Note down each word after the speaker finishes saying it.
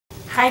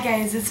Hi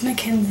guys, it's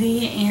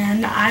Mackenzie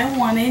and I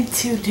wanted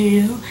to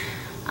do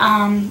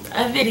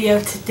a video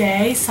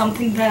today,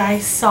 something that I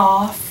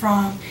saw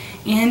from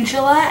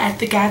Angela at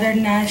the Gathered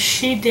Nest.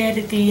 She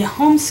did the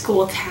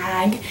Homeschool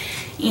Tag,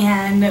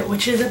 and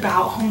which is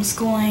about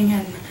homeschooling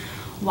and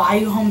why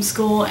you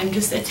homeschool, and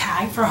just a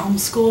tag for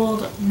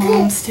homeschooled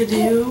moms to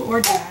do,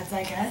 or dads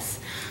I guess.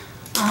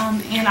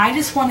 And I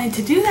just wanted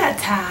to do that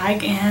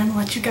tag and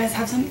let you guys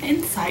have some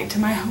insight to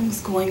my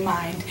homeschooling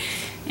mind.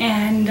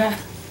 And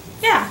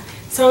yeah,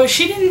 so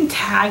she didn't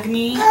tag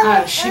me.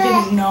 She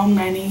didn't know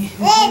many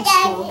who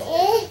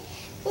homeschooled,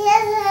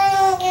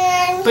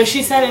 but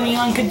she said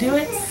anyone could do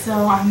it, so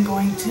I'm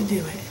going to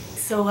do it.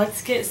 So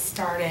let's get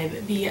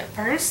started. The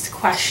first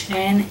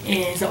question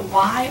is,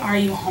 why are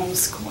you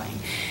homeschooling?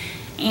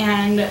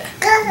 And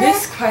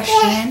this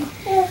question,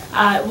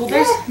 well,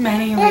 there's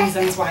many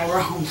reasons why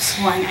we're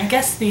homeschooling. I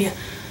guess the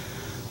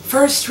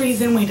first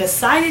reason we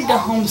decided to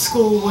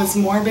homeschool was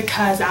more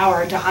because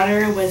our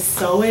daughter was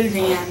so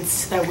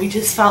advanced that we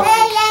just felt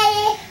like,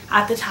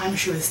 at the time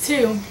she was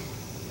 2,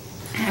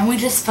 and we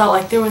just felt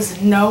like there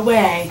was no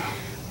way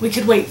we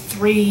could wait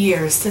 3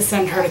 years to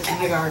send her to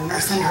kindergarten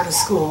or send her to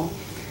school.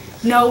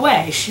 No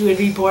way. She would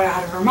be bored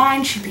out of her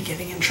mind, she'd be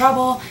getting in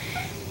trouble.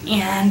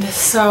 And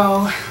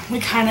so we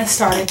kind of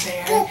started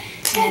there,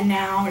 and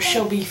now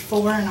she'll be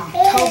 4 in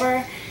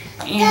October,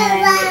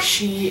 and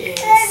she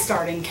is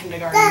starting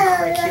kindergarten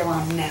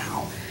curriculum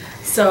now.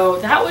 So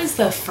that was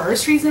the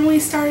first reason we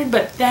started,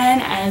 but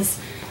then as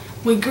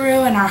we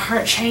grew and our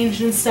heart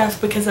changed and stuff,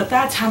 because at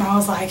that time I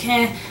was like,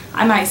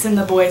 I might send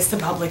the boys to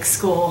public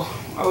school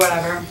or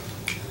whatever.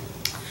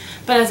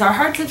 But as our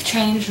hearts have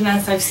changed and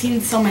as I've seen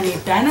so many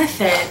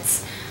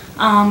benefits,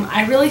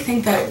 I really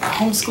think that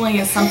homeschooling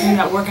is something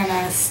that we're going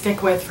to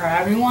stick with for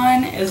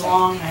everyone as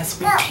long as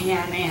we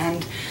can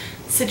and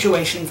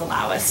situations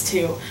allow us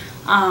to.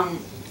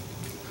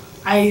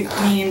 I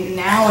mean,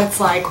 now it's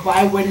like,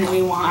 why wouldn't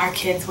we want our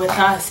kids with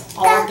us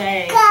all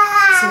day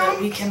so that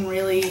we can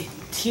really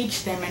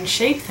teach them and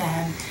shape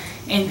them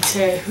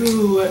into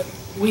who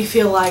we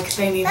feel like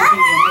they need to be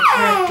and the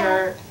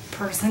character,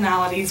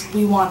 personalities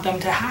we want them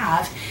to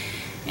have.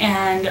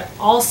 And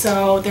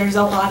also there's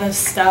a lot of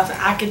stuff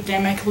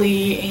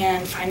academically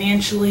and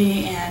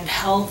financially and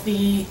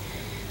healthy,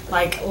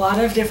 like a lot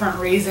of different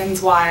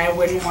reasons why I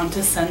wouldn't want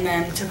to send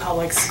them to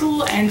public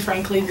school, and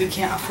frankly we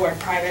can't afford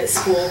private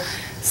school.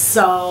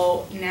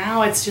 So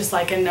now it's just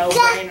like a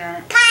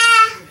no-brainer.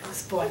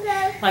 This boy,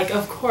 like,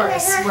 of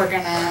course we're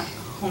gonna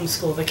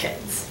homeschool the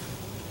kids.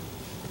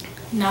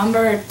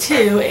 Number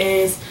 2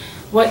 is,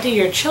 what do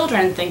your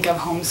children think of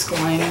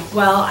homeschooling?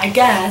 Well, I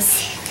guess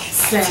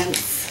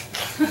since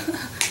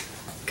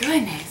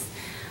goodness,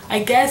 I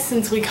guess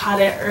since we caught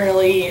it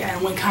early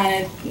and we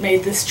kind of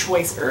made this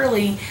choice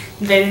early,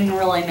 they didn't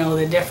really know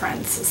the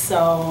difference.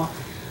 So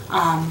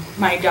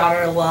my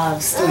daughter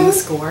loves doing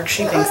schoolwork.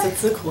 She thinks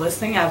it's the coolest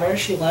thing ever.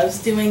 She loves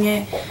doing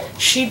it.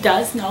 She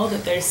does know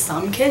that there's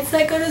some kids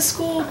that go to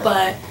school,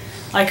 but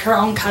like her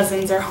own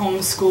cousins are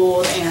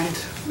homeschooled, and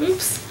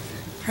oops,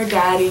 her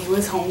daddy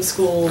was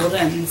homeschooled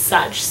and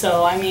such.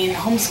 So I mean,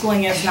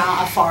 homeschooling is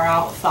not a far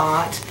out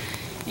thought,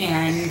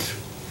 and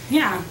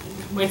yeah,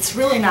 it's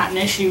really not an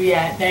issue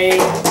yet. They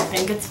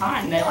think it's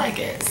fine. They like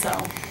it. So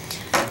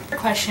the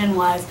question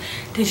was,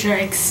 does your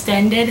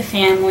extended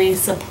family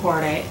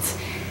support it?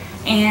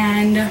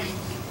 And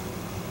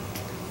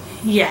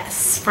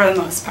yes, for the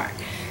most part.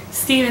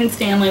 Steven's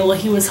family, well,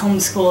 he was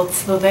homeschooled,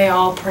 so they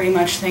all pretty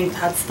much think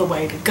that's the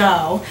way to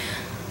go.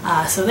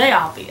 So they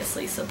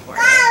obviously support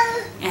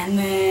it. And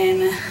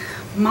then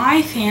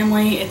my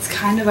family, it's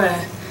kind of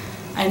a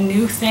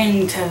new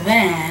thing to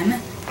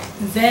them.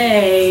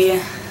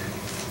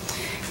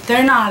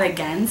 They're not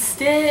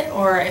against it,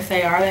 or if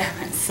they are, they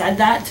haven't said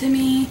that to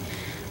me,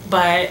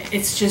 but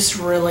it's just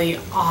really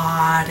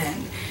odd,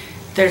 and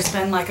there's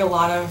been like a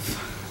lot of,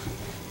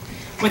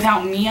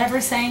 without me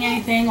ever saying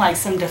anything, like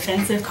some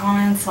defensive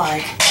comments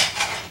like,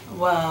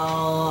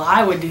 well,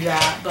 I would do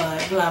that,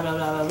 but blah blah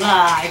blah blah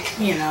blah,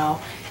 you know,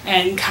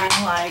 and kind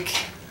of like,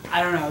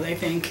 I don't know, they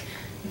think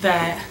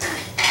that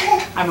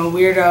I'm a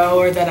weirdo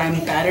or that I'm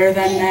better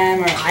than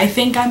them, or I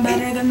think I'm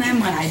better than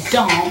them when I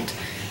don't.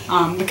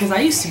 Because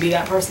I used to be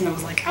that person that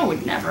was like, I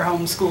would never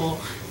homeschool,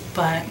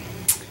 but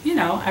you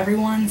know,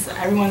 everyone's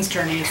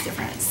journey is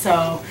different.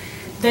 So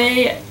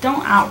they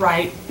don't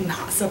outright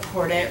not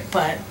support it,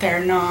 but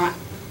they're not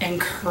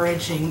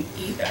encouraging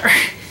either.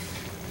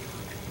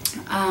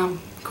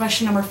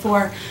 Question number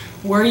 4,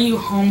 were you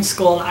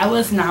homeschooled? I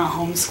was not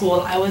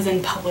homeschooled. I was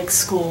in public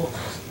school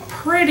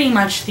pretty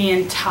much the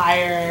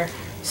entire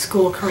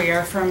school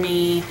career for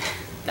me.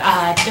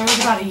 There was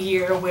about a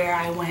year where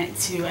I went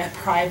to a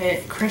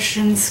private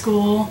Christian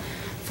school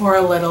for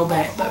a little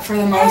bit, but for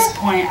the most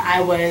point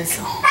I was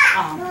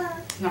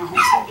not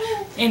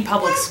homeschooled, in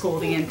public school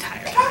the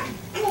entire time.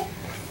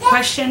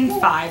 Question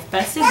 5,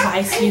 best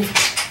advice you've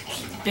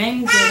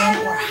been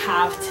given or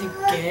have to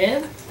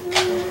give?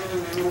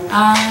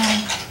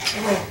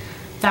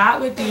 that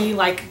would be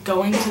like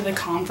going to the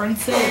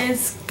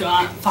conferences,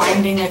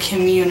 finding a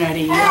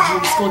community, a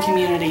homeschool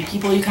community,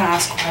 people you can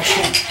ask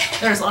questions.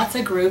 There's lots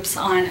of groups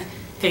on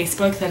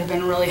Facebook that have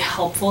been really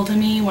helpful to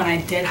me when I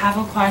did have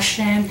a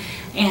question,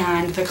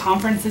 and the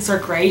conferences are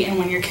great. And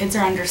when your kids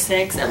are under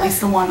 6, at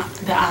least the one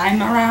that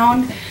I'm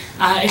around,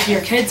 if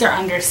your kids are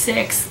under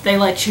 6, they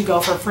let you go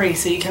for free,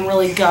 so you can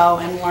really go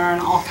and learn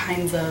all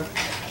kinds of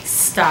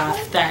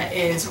stuff that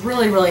is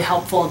really, really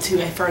helpful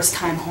to a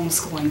first-time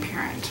homeschooling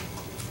parent.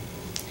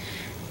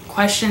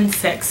 Question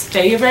 6,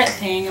 favorite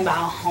thing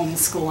about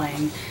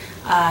homeschooling.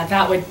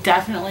 That would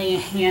definitely,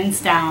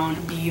 hands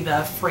down, be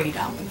the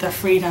freedom. The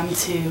freedom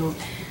to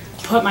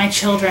put my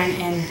children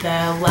in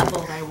the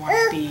level they want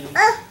to be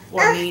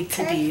or need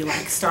to be,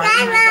 like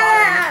starting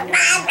my daughter in kindergarten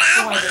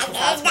at 4 because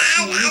that's what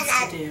she needs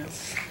to do.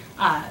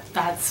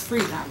 That's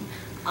freedom.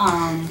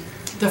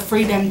 The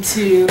freedom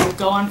to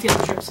go on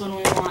field trips when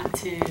we want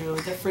to,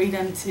 the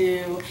freedom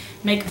to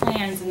make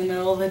plans in the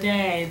middle of the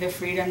day, the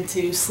freedom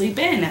to sleep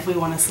in if we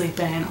want to sleep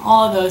in,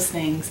 all of those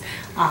things.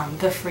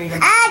 The freedom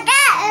to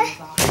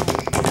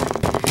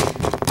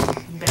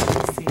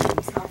barely see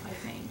himself, I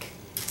think.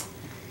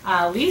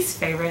 Least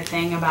favorite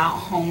thing about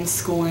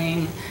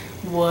homeschooling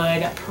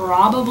would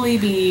probably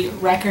be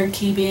record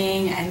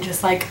keeping and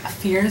just like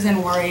fears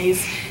and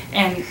worries,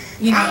 and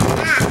you know,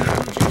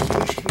 it's a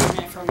huge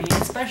commitment for me,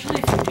 especially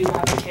if you do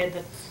have a kid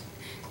that's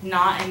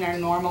not in their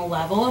normal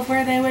level of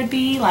where they would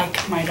be,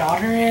 like my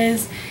daughter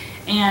is.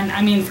 And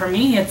I mean, for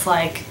me, it's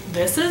like,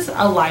 this is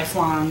a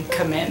lifelong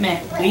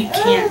commitment. We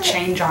can't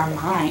change our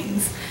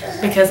minds,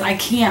 because I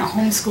can't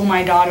homeschool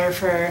my daughter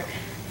for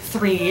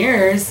 3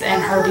 years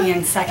and her be in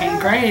 2nd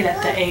grade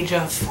at the age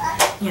of,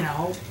 you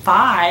know,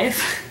 5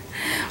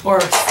 or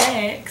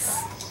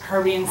 6,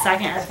 her be in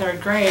 2nd or 3rd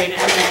grade,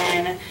 and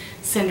then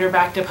send her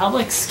back to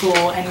public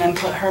school and then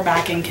put her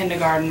back in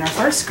kindergarten or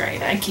 1st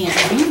grade. I can't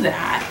do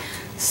that.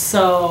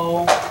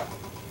 So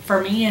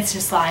for me, it's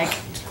just like,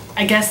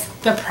 I guess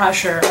the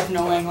pressure of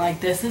knowing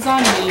like, this is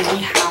on me, we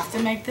have to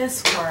make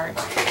this work,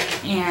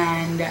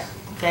 and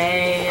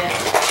they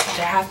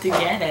have to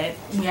get it,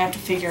 we have to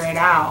figure it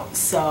out.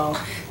 So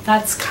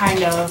that's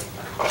kind of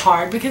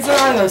hard, because there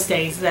are those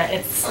days that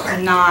it's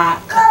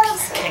not a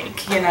piece of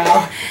cake, you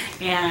know,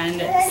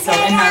 and so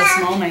in those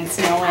moments,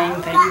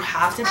 knowing that you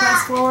have to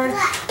press forward,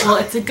 well,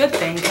 it's a good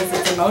thing, because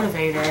it's a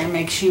motivator and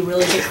makes you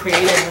really get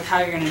creative with how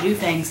you're going to do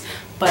things,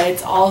 but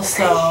it's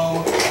also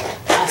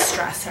a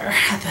stressor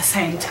at the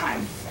same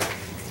time.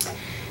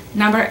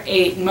 Number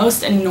 8,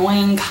 most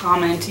annoying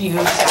comment you've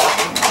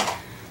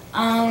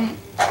gotten.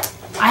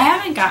 I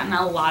haven't gotten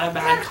a lot of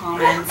bad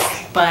comments,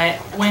 but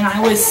when I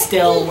was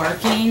still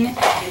working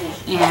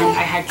and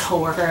I had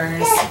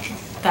coworkers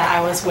that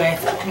I was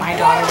with, my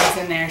daughter was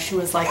in there. She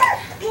was like,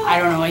 I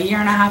don't know, 1.5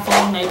 years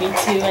old, maybe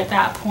 2 at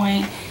that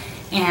point,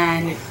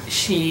 and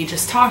she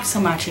just talked so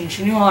much, and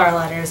she knew all our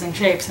letters and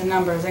shapes and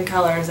numbers and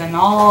colors and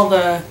all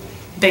the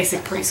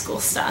basic preschool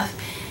stuff.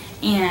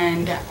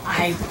 And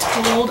I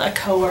told a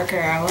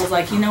coworker, I was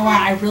like, you know what,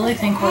 I really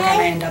think we're going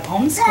to end up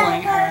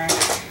homeschooling her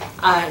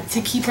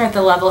to keep her at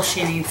the level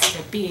she needs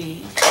to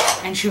be.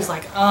 And she was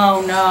like,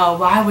 oh no,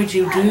 why would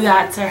you do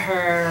that to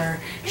her?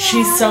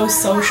 She's so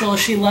social,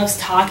 she loves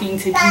talking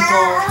to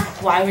people.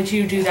 Why would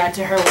you do that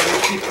to her when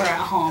you keep her at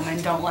home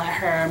and don't let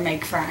her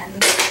make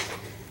friends?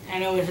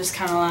 And it was just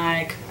kind of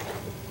like,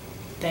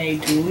 they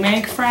do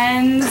make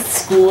friends.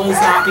 School is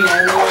not the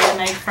only way to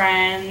make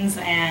friends,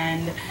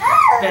 and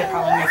they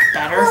probably make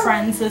better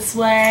friends this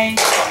way.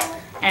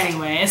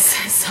 Anyways,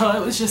 so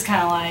it was just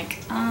kind of like,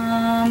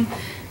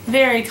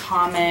 very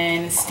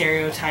common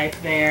stereotype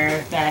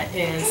there that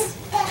is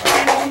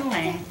kind of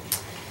annoying.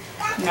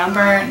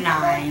 Number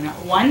 9,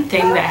 one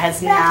thing that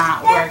has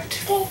not worked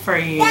for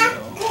you.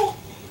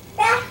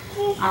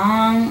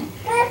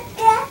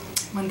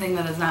 One thing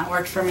that has not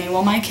worked for me.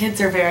 Well, my kids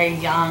are very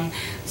young,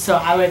 so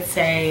I would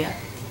say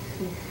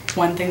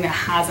one thing that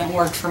hasn't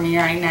worked for me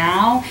right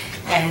now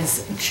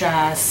is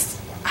just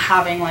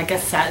having like a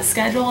set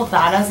schedule.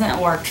 That hasn't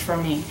worked for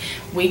me.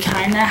 We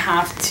kind of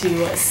have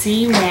to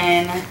see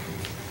when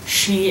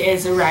she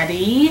is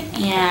ready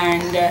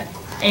and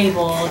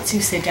able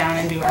to sit down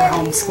and do her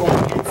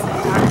homeschooling. And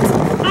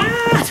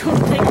sometimes,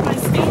 don't take my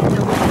stand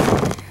away.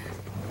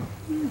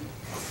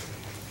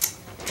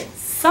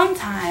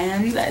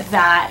 Sometimes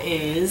that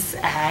is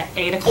at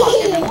 8 o'clock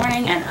in the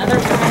morning, and other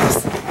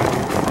times,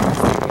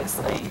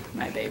 seriously,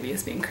 my baby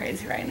is being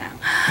crazy right now.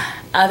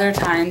 Other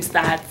times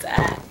that's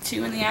at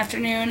 2 in the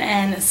afternoon,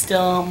 and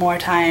still more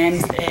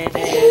times it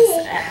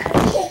is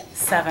at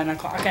 7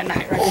 o'clock at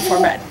night, right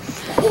before bed.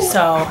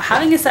 So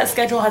having a set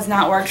schedule has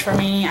not worked for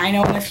me. I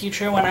know in the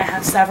future when I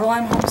have several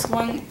I'm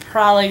homeschooling,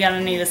 probably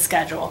gonna need a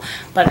schedule,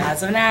 but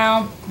as of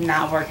now,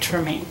 not worked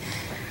for me.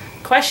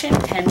 Question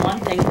 10, one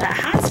thing that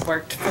has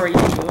worked for you.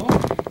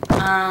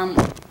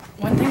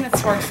 One thing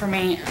that's worked for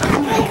me, oh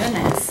my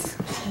goodness,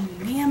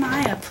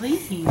 Nehemiah,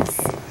 please.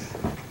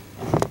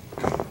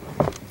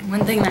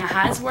 One thing that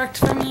has worked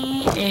for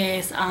me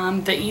is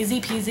the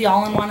easy peasy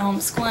all-in-one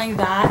homeschooling.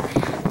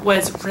 That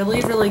was really,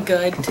 really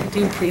good to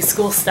do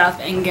preschool stuff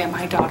and get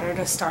my daughter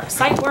to start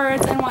sight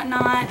words and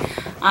whatnot.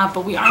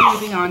 But we are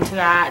moving on to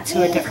that,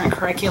 to a different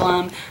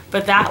curriculum.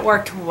 But that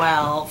worked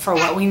well for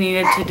what we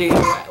needed to do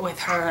with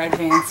her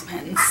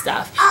advancement and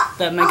stuff.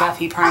 The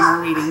McGuffey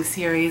Primer reading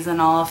series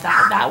and all of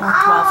that. That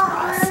worked well for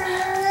us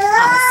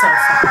so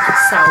far.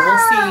 So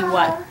we'll see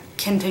what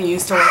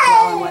continues to work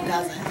well and what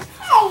doesn't.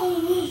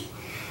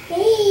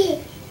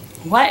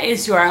 What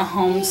is your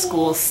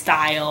homeschool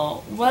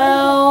style?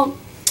 Well,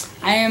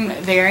 I am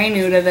very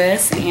new to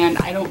this and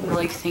I don't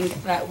really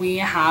think that we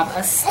have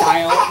a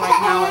style right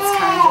now. It's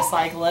kind of just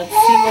like, let's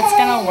see what's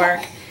gonna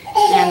work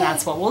and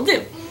that's what we'll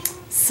do.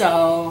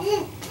 So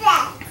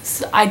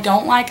I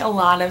don't like a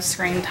lot of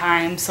screen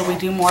time, so we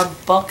do more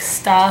book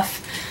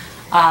stuff.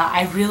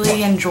 I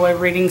really enjoy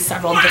reading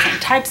several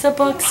different types of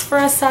books for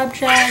a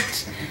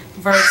subject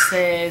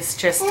versus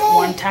just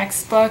one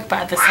textbook, but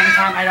at the same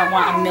time I don't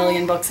want a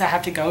million books I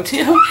have to go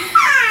to,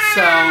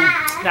 so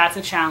that's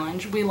a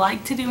challenge. We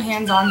like to do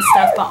hands-on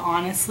stuff, but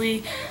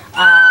honestly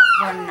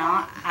we're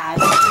not as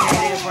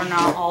creative. We're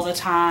not all the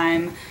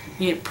time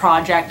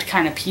project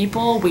kind of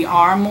people. We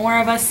are more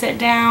of a sit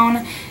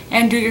down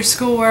and do your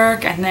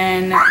schoolwork and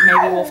then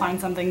maybe we'll find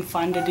something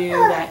fun to do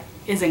that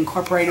is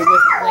incorporated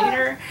with it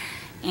later.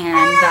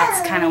 And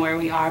that's kind of where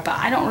we are, but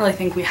I don't really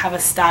think we have a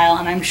style,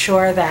 and I'm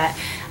sure that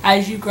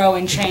as you grow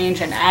and change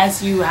and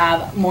as you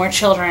have more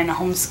children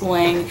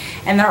homeschooling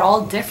and they're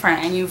all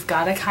different and you've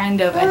got to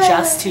kind of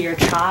adjust to your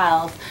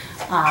child,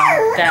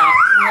 that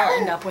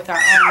we'll end up with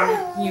our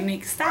own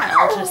unique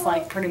style, just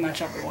like pretty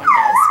much everyone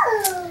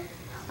does.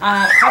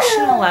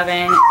 Question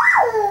 11.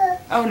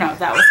 Oh no,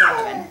 that was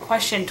 11.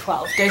 Question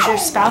 12. Does your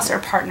spouse or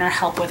partner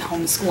help with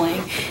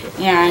homeschooling?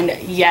 And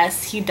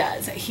yes, he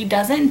does. He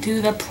doesn't do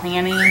the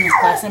planning,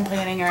 lesson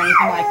planning or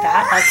anything like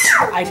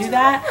that. I do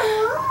that,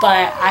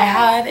 but I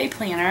have a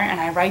planner and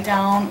I write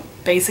down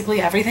basically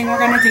everything we're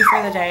going to do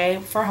for the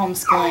day for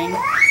homeschooling.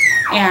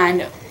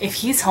 And if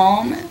he's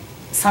home,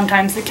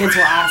 sometimes the kids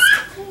will ask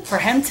for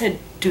him to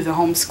do the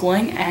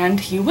homeschooling, and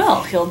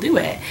he'll do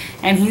it,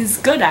 and he's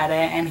good at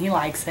it and he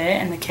likes it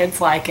and the kids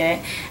like it,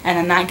 and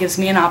then that gives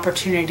me an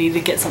opportunity to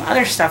get some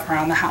other stuff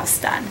around the house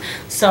done.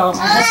 So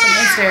my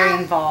husband is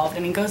very involved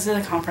and he goes to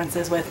the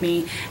conferences with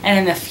me, and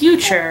in the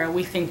future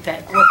we think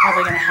that we're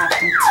probably going to have to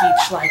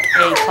teach like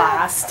a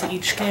class to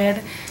each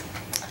kid,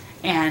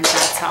 and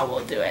that's how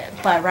we'll do it.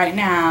 But right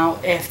now,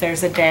 if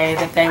there's a day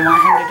that they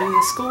want him to do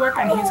the schoolwork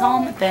and he's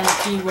home, then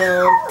he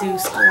will do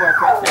schoolwork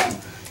with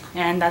them.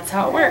 And that's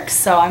how it works.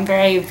 So I'm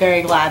very,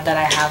 very glad that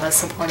I have a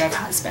supportive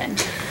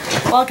husband.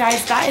 Well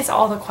guys, that is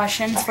all the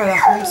questions for the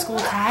homeschool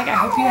tag. I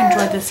hope you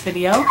enjoyed this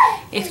video.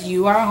 If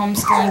you are a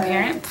homeschooling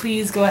parent,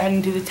 please go ahead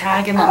and do the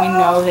tag and let me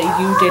know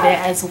that you did it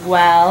as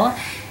well.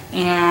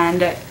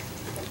 And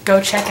go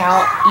check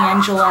out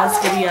Angela's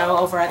video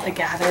over at the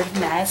Gathered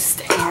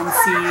Nest and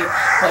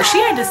see what she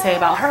had to say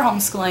about her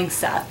homeschooling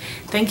stuff.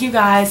 Thank you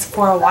guys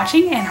for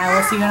watching, and I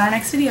will see you in our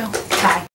next video. Bye.